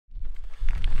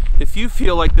If you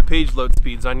feel like the page load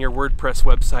speeds on your WordPress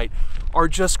website are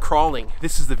just crawling,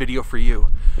 this is the video for you.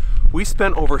 We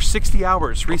spent over 60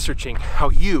 hours researching how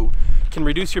you can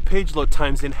reduce your page load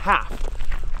times in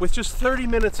half with just 30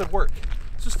 minutes of work.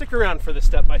 So stick around for the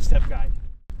step-by-step guide.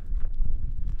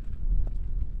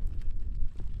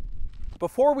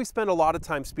 Before we spend a lot of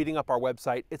time speeding up our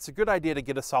website, it's a good idea to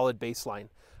get a solid baseline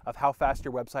of how fast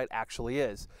your website actually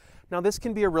is. Now, this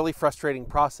can be a really frustrating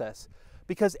process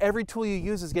because every tool you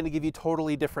use is going to give you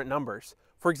totally different numbers.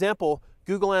 For example,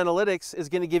 Google Analytics is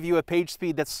going to give you a page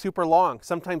speed that's super long,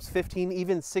 sometimes 15,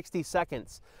 even 60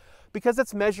 seconds, because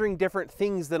it's measuring different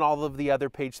things than all of the other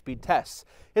page speed tests.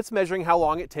 It's measuring how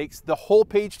long it takes the whole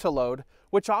page to load,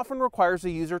 which often requires a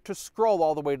user to scroll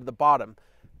all the way to the bottom.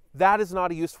 That is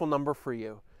not a useful number for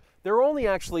you. There are only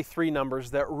actually 3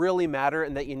 numbers that really matter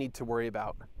and that you need to worry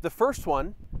about. The first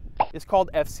one is called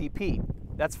FCP.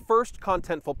 That's First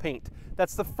Contentful Paint.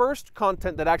 That's the first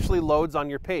content that actually loads on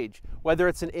your page, whether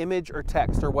it's an image or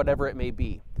text or whatever it may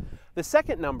be. The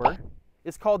second number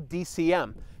is called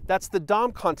DCM. That's the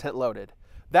DOM content loaded.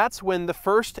 That's when the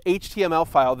first HTML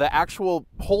file, the actual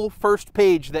whole first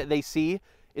page that they see,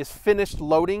 is finished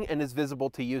loading and is visible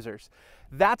to users.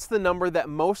 That's the number that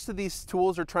most of these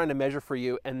tools are trying to measure for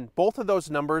you, and both of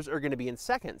those numbers are going to be in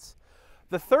seconds.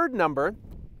 The third number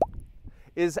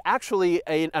is actually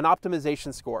an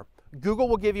optimization score. Google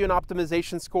will give you an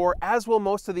optimization score, as will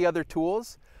most of the other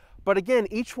tools, but again,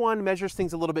 each one measures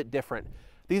things a little bit different.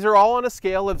 These are all on a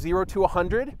scale of 0 to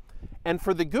 100, and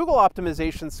for the Google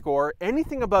optimization score,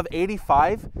 anything above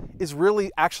 85 is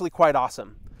really actually quite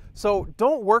awesome. So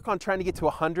don't work on trying to get to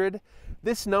 100.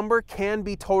 This number can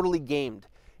be totally gamed.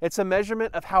 It's a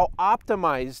measurement of how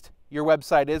optimized your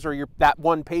website is, or that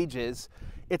one page is.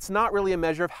 It's not really a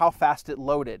measure of how fast it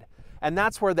loaded. And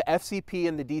that's where the FCP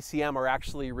and the DCM are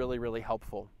actually really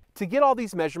helpful. To get all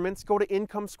these measurements, go to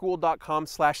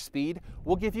incomeschool.com/speed.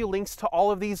 We'll give you links to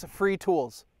all of these free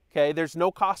tools. Okay, there's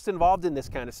no cost involved in this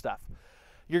kind of stuff.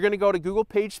 You're going to go to Google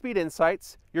Page Speed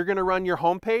Insights. You're going to run your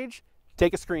home page,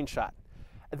 take a screenshot.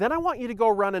 Then I want you to go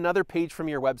run another page from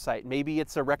your website. Maybe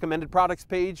it's a recommended products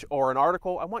page or an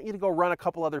article. I want you to go run a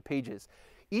couple other pages.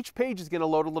 Each page is going to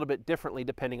load a little bit differently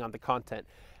depending on the content.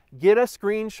 Get a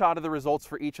screenshot of the results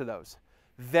for each of those.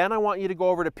 Then I want you to go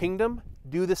over to Pingdom,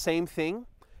 do the same thing.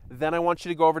 Then I want you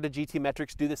to go over to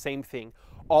GTmetrix, do the same thing.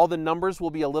 All the numbers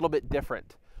will be a little bit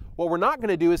different. What we're not going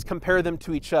to do is compare them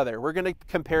to each other. We're going to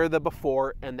compare the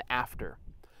before and the after.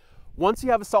 Once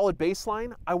you have a solid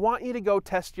baseline, I want you to go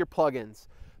test your plugins.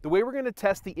 The way we're going to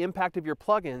test the impact of your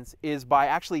plugins is by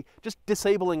actually just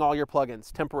disabling all your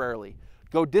plugins temporarily.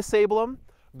 Go disable them,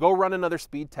 go run another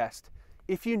speed test.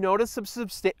 If you notice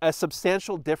a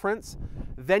substantial difference,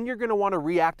 then you're going to want to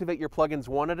reactivate your plugins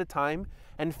one at a time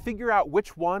and figure out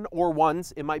which one or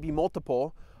ones, it might be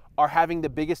multiple, are having the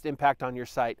biggest impact on your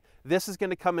site. This is going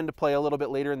to come into play a little bit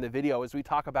later in the video as we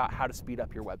talk about how to speed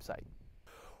up your website.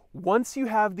 Once you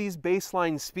have these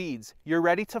baseline speeds, you're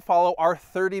ready to follow our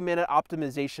 30-minute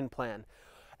optimization plan.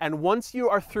 And once you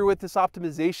are through with this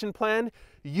optimization plan,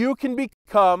 you can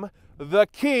become the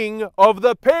king of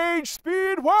the page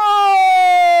speed world!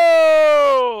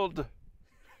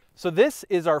 So this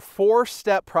is our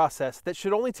 4-step process that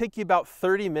should only take you about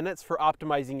 30 minutes for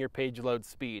optimizing your page load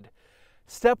speed.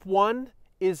 Step 1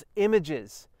 is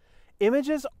images.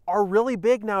 Images are really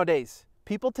big nowadays.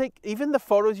 Even the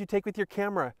photos you take with your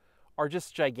camera are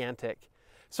just gigantic.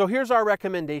 So here's our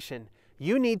recommendation.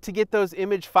 You need to get those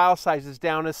image file sizes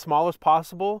down as small as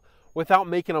possible without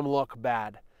making them look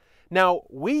bad. Now,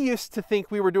 we used to think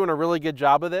we were doing a really good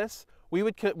job of this. We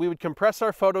would compress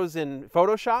our photos in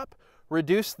Photoshop,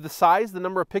 reduce the size, the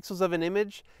number of pixels of an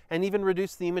image, and even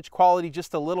reduce the image quality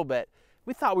just a little bit.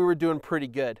 We thought we were doing pretty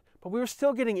good, but we were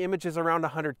still getting images around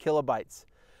 100 kilobytes.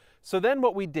 So then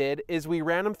what we did is we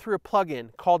ran them through a plugin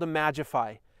called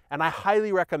Imagify, and I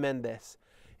highly recommend this.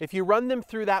 If you run them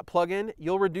through that plugin,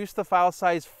 you'll reduce the file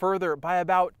size further by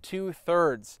about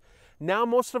 2/3. Now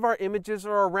most of our images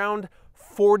are around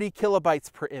 40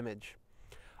 kilobytes per image.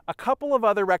 A couple of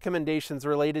other recommendations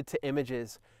related to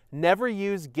images. Never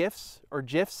use GIFs or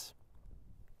GIFs.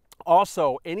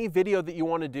 Also, any video that you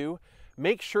want to do,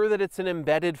 make sure that it's an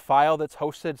embedded file that's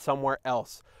hosted somewhere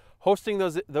else. Hosting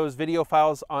those video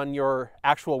files on your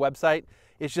actual website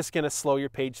is just going to slow your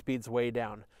page speeds way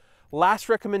down. Last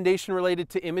recommendation related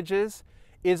to images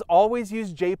is always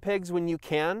use JPEGs when you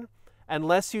can.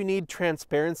 Unless you need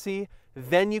transparency,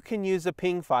 then you can use a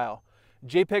PNG file.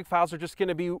 JPEG files are just going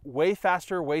to be way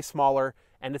faster, way smaller,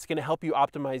 and it's going to help you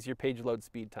optimize your page load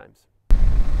speed times.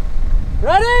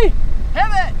 Ready?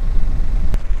 Pivot!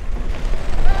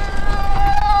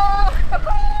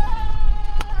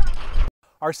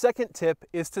 Our second tip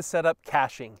is to set up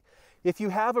caching. If you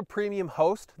have a premium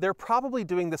host, they're probably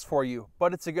doing this for you,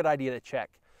 but it's a good idea to check.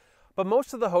 But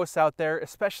most of the hosts out there,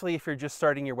 especially if you're just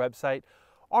starting your website,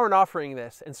 aren't offering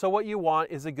this, and so what you want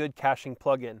is a good caching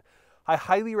plugin. I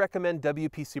highly recommend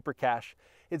WP Super Cache.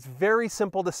 It's very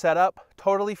simple to set up,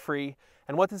 totally free,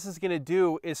 and what this is going to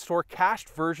do is store cached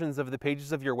versions of the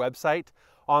pages of your website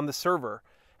on the server.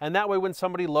 And that way when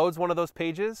somebody loads one of those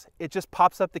pages, it just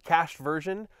pops up the cached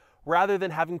version rather than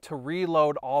having to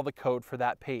reload all the code for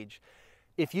that page.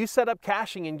 If you set up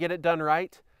caching and get it done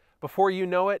right, before you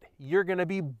know it, you're going to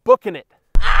be booking it.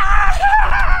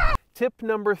 Tip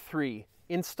number 3,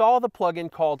 install the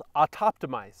plugin called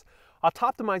Autoptimize.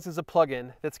 Autoptimize is a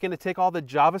plugin that's going to take all the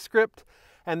JavaScript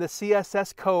and the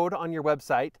CSS code on your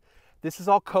website. This is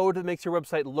all code that makes your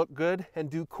website look good and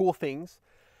do cool things,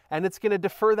 and it's going to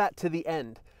defer that to the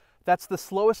end. That's the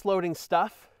slowest loading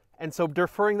stuff, and so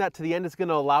deferring that to the end is going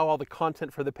to allow all the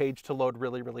content for the page to load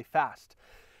really, really fast.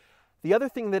 The other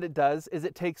thing that it does is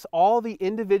it takes all the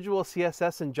individual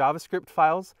CSS and JavaScript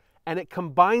files and it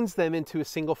combines them into a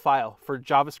single file for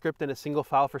JavaScript and a single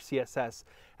file for CSS.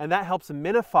 And that helps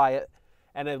minify it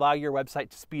and allow your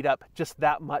website to speed up just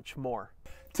that much more.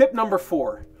 Tip number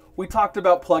 4. We talked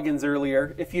about plugins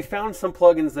earlier. If you found some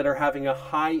plugins that are having a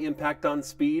high impact on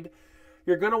speed,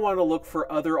 you're going to want to look for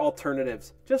other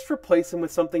alternatives. Just replace them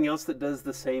with something else that does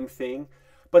the same thing,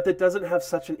 but that doesn't have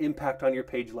such an impact on your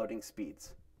page loading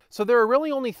speeds. So there are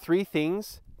really only 3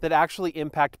 things that actually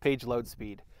impact page load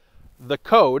speed: the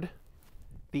code,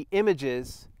 the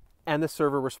images, and the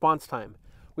server response time.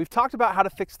 We've talked about how to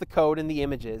fix the code and the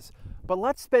images, but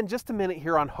let's spend just a minute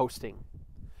here on hosting.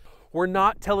 We're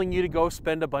not telling you to go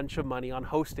spend a bunch of money on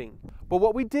hosting, but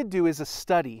what we did do is a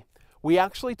study. We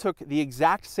actually took the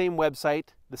exact same website,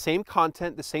 the same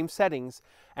content, the same settings,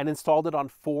 and installed it on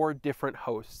 4 different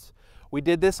hosts. We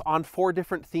did this on 4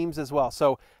 different themes as well.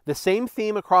 So the same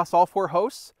theme across all 4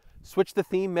 hosts, switch the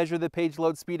theme, measure the page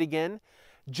load speed again,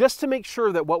 just to make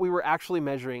sure that what we were actually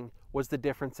measuring was the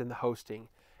difference in the hosting.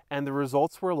 And the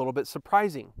results were a little bit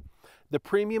surprising. The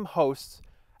premium hosts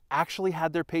actually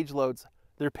had their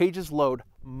pages load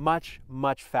much,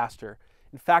 much faster.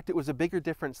 In fact, it was a bigger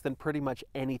difference than pretty much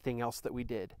anything else that we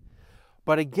did.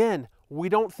 But again, we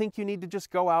don't think you need to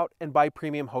just go out and buy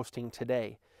premium hosting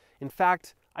today. In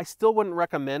fact, I still wouldn't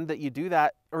recommend that you do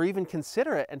that or even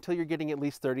consider it until you're getting at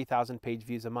least 30,000 page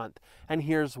views a month. And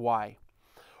here's why.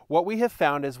 What we have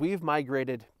found as we've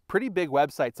migrated pretty big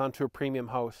websites onto a premium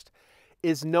host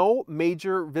is no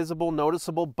major visible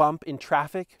noticeable bump in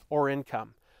traffic or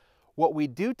income. What we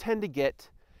do tend to get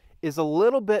is a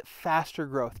little bit faster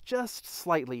growth, just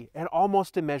slightly and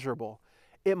almost immeasurable.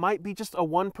 It might be just a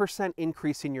 1%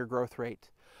 increase in your growth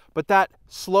rate, but that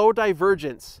slow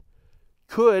divergence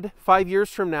could 5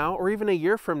 years from now or even a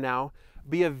year from now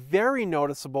be a very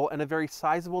noticeable and a very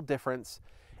sizable difference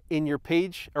in your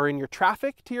page or in your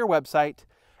traffic to your website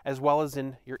as well as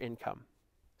in your income.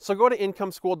 So go to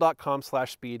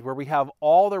incomeschool.com/speed where we have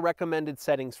all the recommended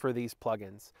settings for these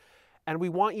plugins. And we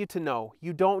want you to know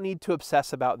you don't need to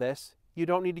obsess about this. You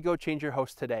don't need to go change your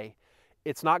host today.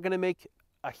 It's not going to make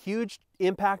a huge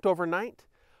impact overnight,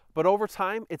 but over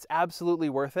time it's absolutely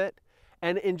worth it.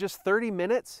 And in just 30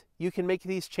 minutes, you can make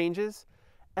these changes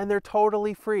and they're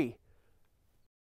totally free.